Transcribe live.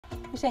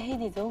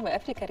مشاهدي زووم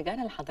أفريقيا،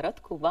 رجعنا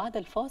لحضراتكم بعد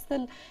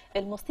الفاصل.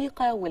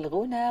 الموسيقى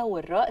والغنى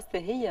والرقص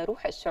هي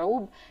روح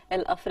الشعوب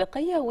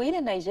الأفريقية،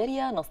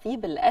 ولنيجيريا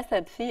نصيب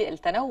الأسد في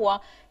التنوع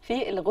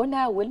في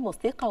الغنى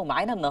والموسيقى.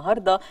 ومعانا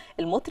النهاردة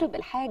المطرب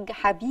الحاج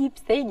حبيب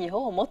ساني،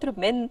 هو مطرب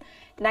من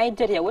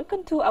نيجيريا.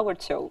 Welcome to our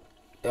show.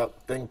 Yeah,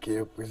 thank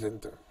you,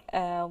 presenter.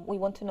 We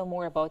want to know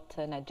more about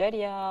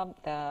Nigeria,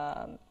 the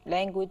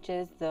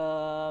languages,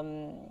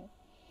 the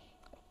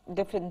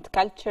different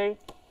culture.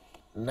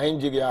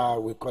 Nigeria,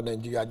 we call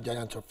Nigeria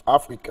giant of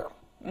Africa.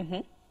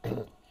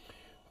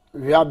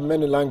 We have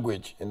many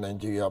languages in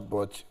Nigeria,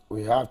 but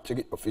we have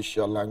 3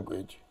 official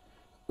languages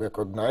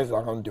recognized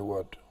around the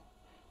world.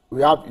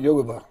 We have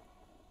Yoruba,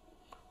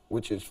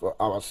 which is for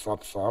our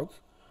South.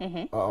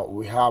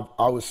 We have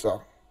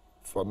Hausa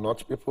for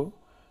North people,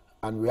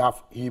 and we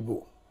have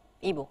Igbo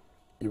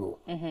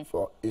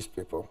for East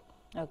people.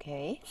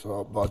 Okay.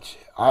 So, but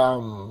I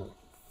am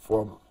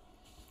from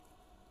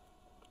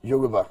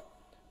Yoruba.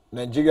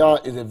 Nigeria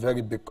is a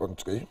very big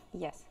country.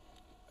 Yes.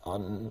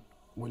 And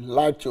we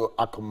like to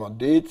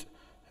accommodate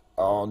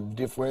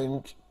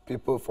different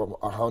people from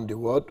around the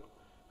world,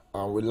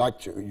 and we like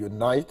to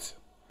unite.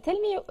 Tell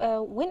me,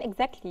 when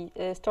exactly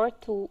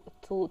start to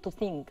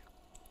sing?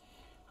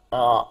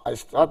 I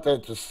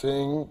started to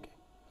sing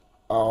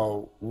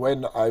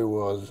when I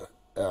was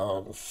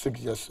 6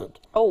 years old.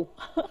 Oh.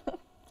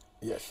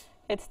 Yes.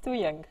 It's too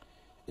young.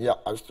 Yeah,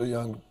 I was too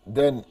young.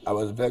 Then I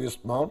was very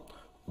small,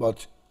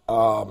 but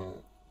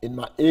in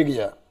my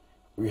area,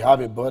 we have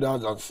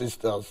brothers and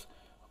sisters.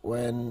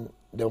 When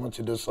they want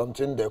to do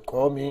something, they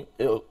call me.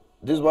 Hey,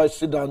 this boy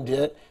sit down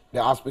there. They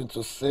ask me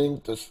to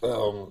sing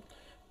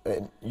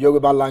in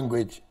Yoruba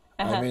language.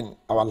 I mean,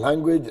 our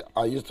language,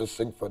 I used to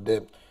sing for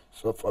them.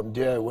 So from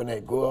there, when I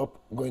go up,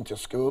 going to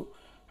school,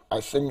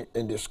 I sing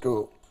in the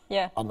school.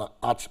 Yeah. On an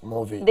art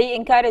movie. They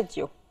encourage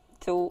you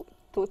to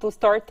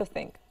start to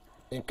sing.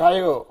 In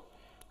Cairo,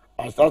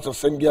 I started to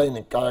sing here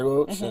in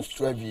Cairo since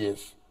 12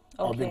 years.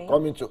 Okay. I've been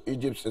coming to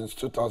Egypt since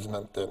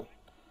 2010.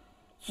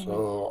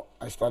 So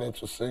I started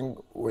to sing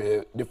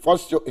with the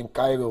first show in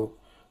Cairo.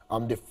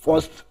 I'm the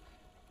first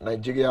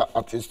Nigeria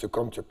artist to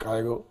come to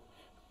Cairo,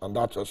 and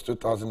that was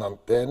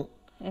 2010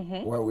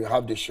 when we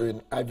have the show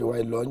in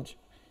Ivory Lounge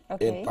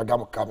in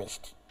Tagam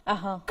Chemist,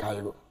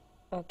 Cairo.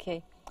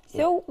 Okay.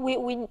 So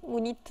we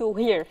need to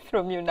hear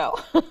from you now.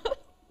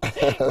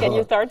 Can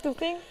you start to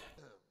sing?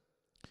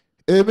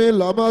 Èmi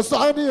lọmọ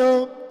Sánì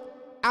o,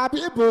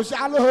 Àbíbò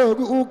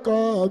ṣàlórúkọ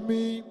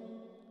mi.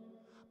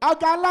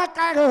 Ọ̀gá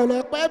lákàrò ló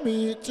pẹ́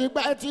mi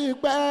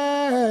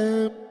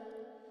tipẹ́tipẹ́.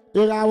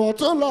 Ìràwọ̀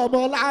tó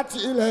lọ́mọ láti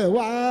ilẹ̀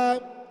wá.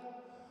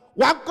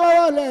 Wọ́n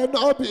kóró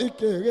lẹ́nu bí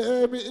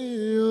kéré mi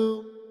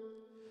o.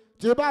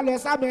 Tí bá lọ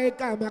sí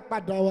Amẹ́ríkà máa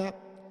padà wá.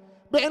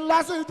 Bí n lọ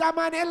sí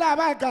Jámánì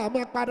l'Amẹ́ríkà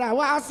máa padà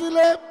wá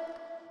sílé.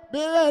 Bí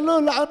ìlú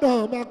London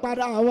máa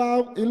padà wá.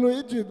 Ìlú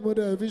Egypt mo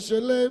dẹ̀ fi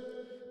ṣẹlẹ̀.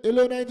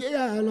 Ìlú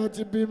Nigeria ló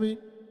ti bí mi.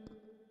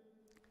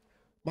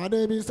 My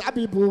name is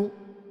Habibu.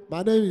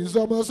 My name is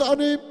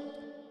Sánì.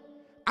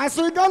 I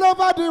sing all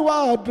over the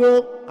world.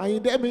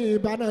 Ayinde mi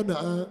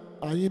banana.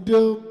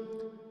 Ayinde.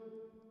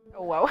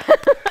 Oh wow.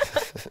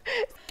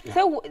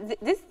 So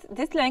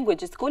this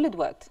language is called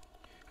what?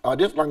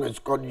 This language is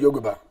called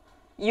Yoruba.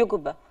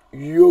 Yoruba.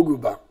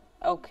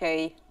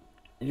 Okay.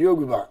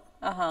 Yoruba.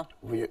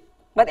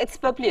 But it's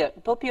popular,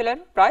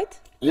 right?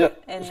 Yeah.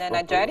 In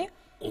Nigeria.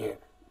 Yeah.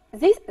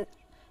 This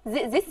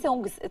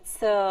songs,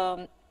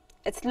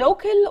 it's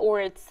local or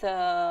it's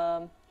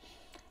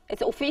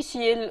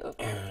official.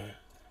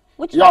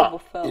 Which type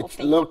of it's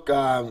thing?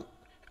 local.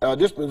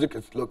 This music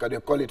is local. They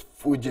call it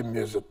Fuji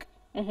music.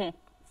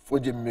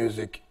 Fuji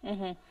music.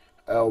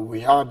 We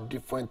have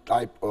different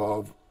type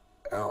of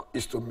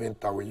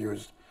instrument that we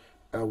use.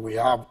 We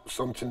have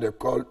something they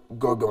call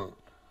gorgon.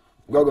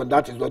 Gorgon,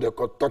 that is what they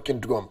call talking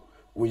drum.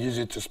 We use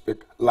it to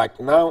speak. Like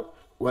now,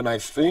 when I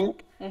sing,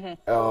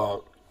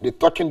 the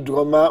talking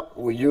drummer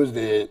will use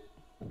the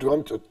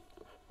drum to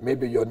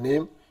maybe your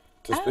name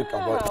to speak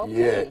about.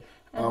 Okay.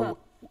 Yeah.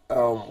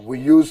 We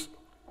use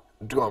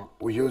drum.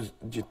 We use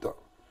guitar.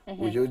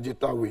 We use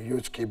guitar. We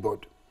use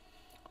keyboard.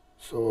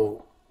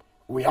 So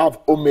we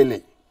have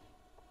omele.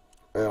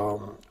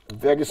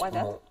 Very small.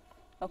 That?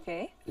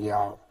 Okay.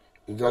 Yeah.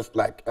 It's just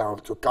like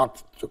to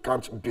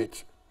count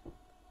beat.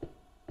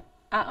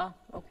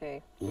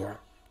 Okay. Yeah.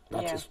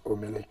 That is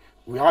omele.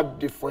 We have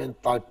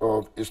different type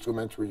of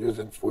instruments we use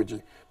in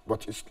Fuji,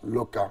 but it's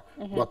local.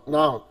 But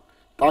now,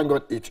 thank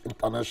God it's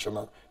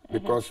international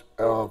because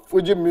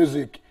Fuji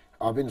music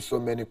have been in so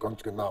many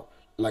countries now.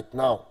 Like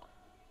now,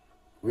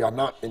 we are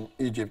now in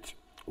Egypt.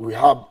 We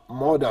have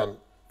more than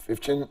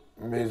 15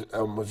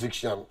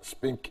 musicians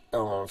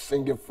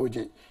singing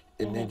Fuji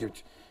in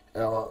Egypt.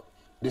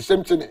 The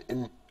same thing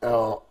in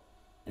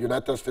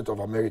United States of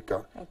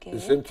America. Okay. The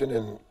same thing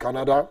in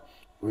Canada.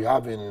 We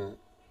have in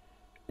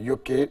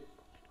UK.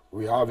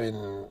 We have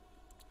in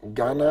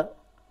Ghana.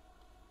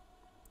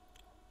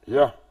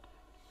 Yeah.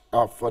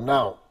 For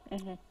now,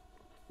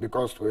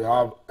 because we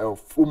have a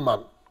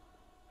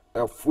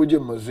Fuji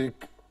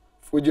music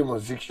Fuji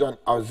Musician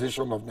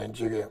Association of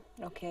Nigeria.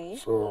 Okay.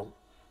 So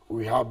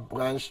we have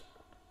branch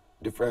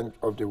different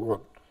of the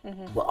world.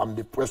 But I'm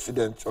the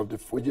president of the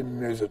Fuji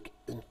music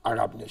in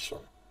Arab nation.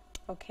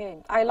 Okay.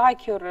 I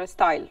like your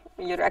style,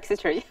 your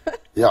accessory.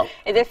 Yeah.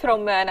 Is it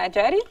from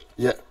Nigeria?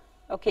 Yeah.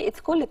 Okay. It's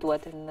called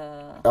what in?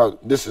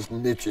 This is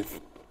native.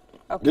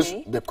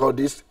 Okay. They call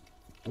this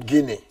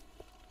Guinea.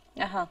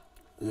 Uh-huh.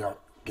 Yeah,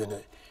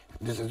 Guinea.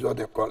 This is what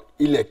they call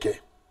Ileke.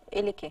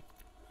 Ileke.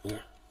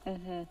 Yeah.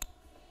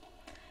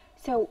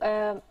 So,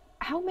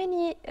 how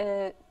many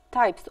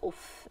types of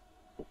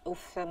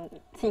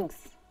things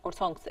or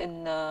songs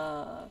in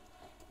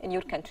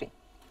your country?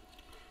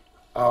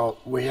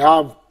 We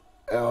have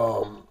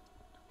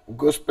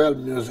gospel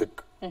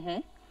music.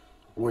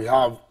 We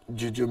have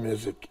juju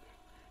music.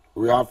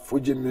 We have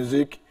Fuji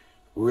music.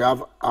 We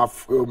have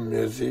Afro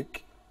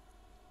music.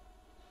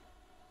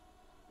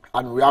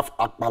 And we have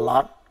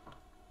Akbala.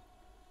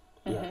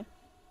 Yeah.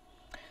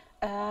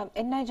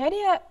 In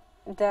Nigeria,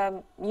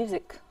 the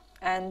music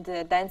and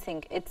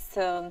dancing, it's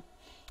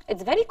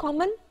very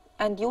common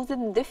and used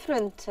in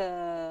different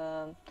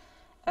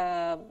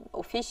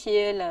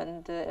official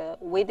and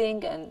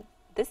wedding and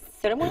this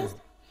ceremonies.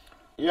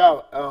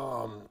 Yeah,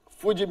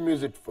 Fuji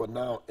music for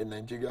now in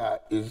Nigeria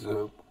is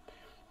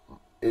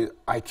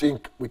I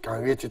think we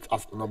can rate it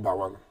as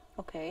 #1.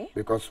 Okay.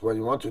 Because when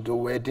you want to do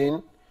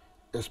wedding,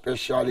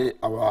 especially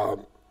our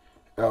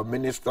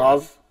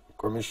ministers,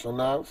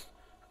 commissioners,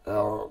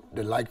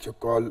 they like to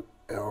call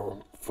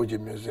Fuji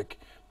music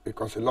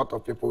because a lot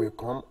of people will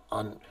come,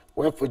 and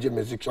when Fuji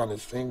musician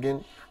is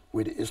singing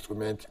with the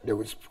instrument, they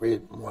will spray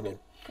money.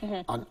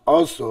 And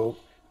also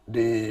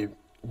the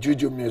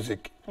juju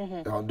music,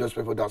 those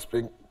people that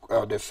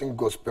they sing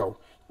gospel,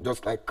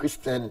 just like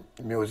Christian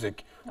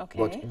music,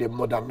 but they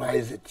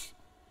modernize it.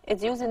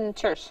 It's used in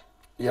church.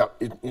 Yeah,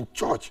 in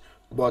church,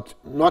 but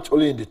not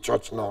only in the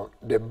church now.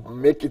 They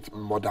make it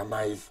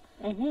modernized.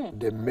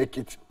 They make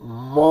it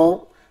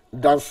more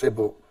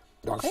danceable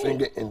than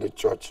singing in the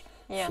church.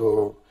 Yeah.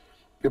 So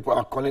people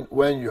are calling,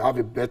 when you have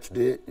a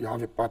birthday, you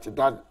have a party,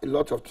 that a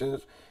lot of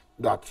things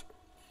that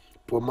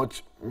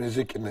promote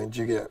music in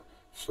Nigeria.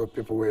 So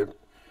people will,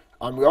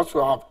 and we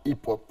also have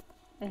hip hop.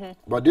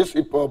 But this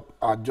hip hop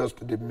are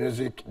just the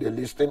music they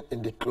listen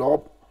in the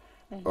club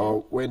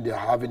or when they're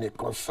having a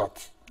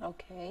concert.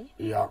 Okay.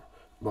 Yeah.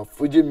 But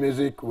Fuji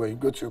music, when you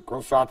go to a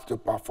concert to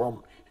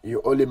perform,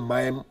 you only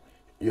mime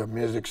your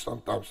music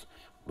sometimes.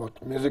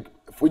 But music,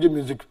 Fuji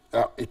music,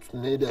 it's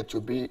needed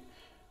to be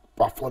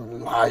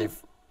performed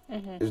live.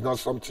 It's not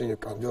something you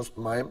can just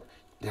mime.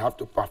 They have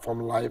to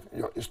perform live.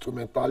 Your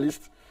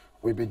instrumentalist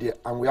will be there.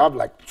 And we have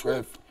like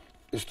 12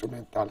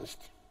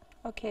 instrumentalists.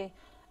 Okay.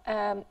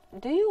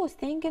 Do you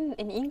sing in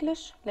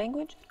English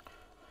language?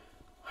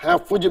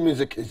 Fuji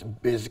music is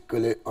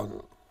basically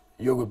on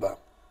Yoruba.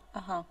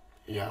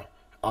 Yeah.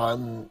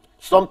 And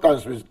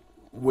sometimes we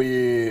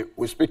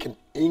speak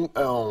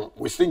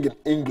we sing in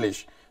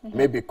English,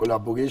 maybe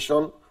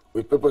collaboration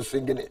with people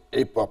singing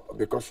hip hop,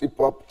 because hip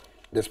hop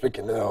they speak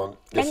in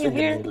they sing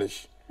in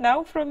English.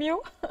 Now from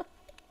you?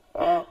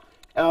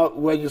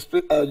 When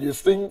you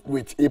sing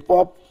with hip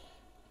hop,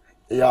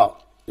 yeah,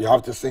 you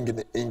have to sing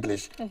in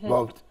English.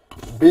 But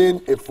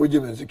being a Fuji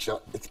musician,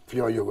 it's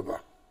pure Yoruba.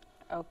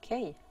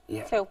 Okay.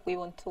 Yeah. So we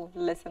want to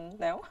listen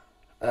now.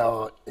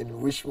 In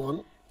which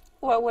one?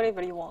 Well,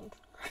 whatever you want.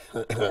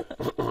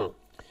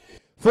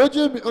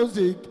 Fuji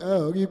music,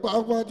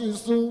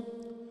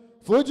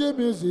 Fuji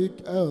music,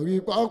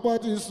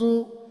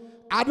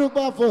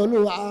 adúpẹ́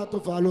f'Olúwa tó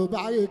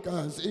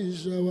f'àlùbáríkà sí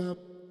iṣẹ́ wa.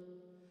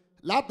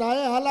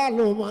 Látàrí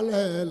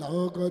alálùmọ́lẹ̀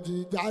làwọn kan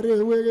ti jáde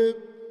wéré.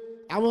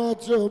 Àwọn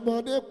tí ò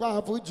mọ̀ nípa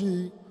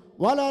Fuji,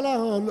 wọ́n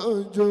lọ́lọ́run ló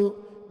ń jó,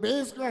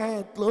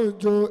 miscreant ló ń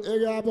jó,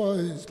 area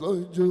boys ló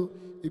ń jó.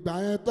 Ìgbà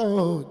yẹn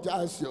tán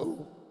já sí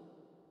o.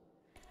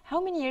 How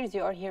many years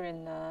you are here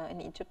in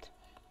Egypt?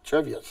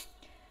 12 years.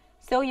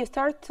 So you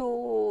start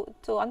to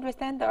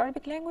understand the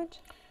Arabic language?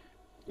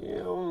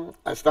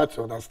 I start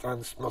to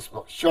understand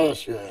small. Sure.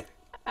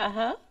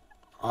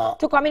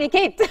 To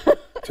communicate.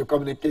 To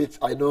communicate,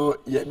 I know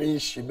Yemin,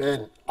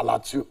 Shimen,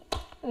 Alatu,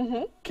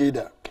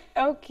 Kida,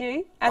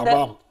 Okay. And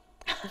Tamam.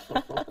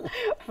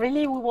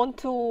 really, we want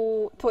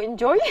to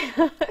enjoy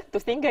to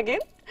sing again.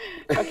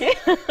 Okay.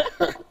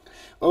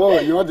 Oh,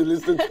 you want to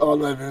listen to all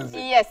my music?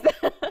 Yes.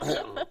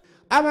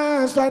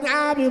 Ama Sani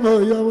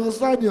Habibu, you're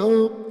Sani.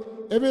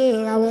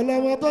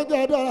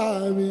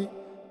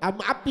 I'm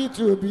happy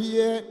to be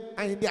here.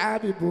 I'm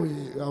happy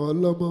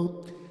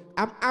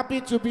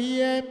to be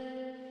here.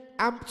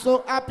 I'm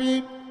so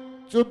happy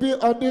to be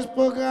on this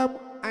program.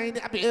 I'm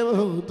happy.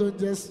 Don't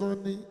just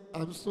Sani.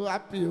 I'm so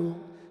happy.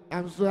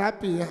 I'm so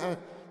happy.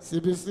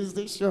 CBC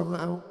station.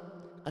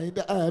 I'm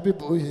happy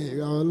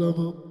boy.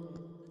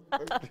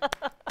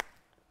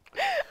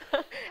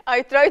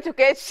 I try to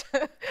catch.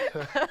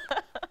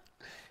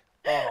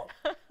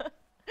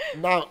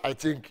 Now I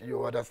think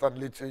you understand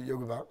little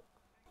Yoruba.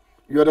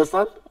 You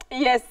understand?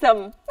 Yes,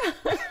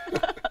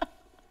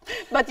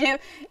 but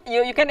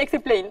you can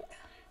explain.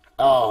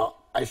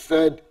 I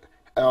said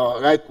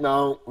Right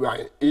now, we are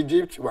in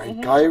Egypt, we are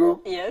in Cairo,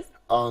 Yes.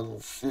 on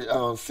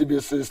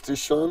CBC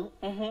station.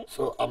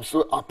 So I'm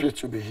so happy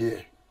to be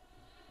here.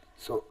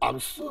 So I'm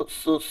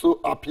so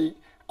happy,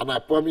 and I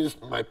promise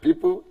my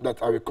people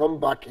that I will come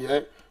back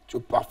here to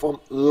perform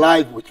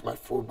live with my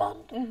full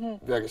band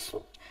very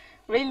soon.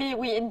 Really,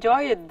 we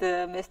enjoyed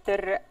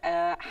Mr.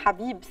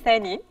 Habib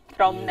Sani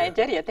from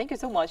Nigeria. Thank you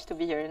so much to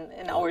be here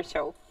in our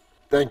show.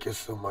 Thank you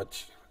so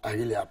much. I'm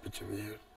really happy to be here.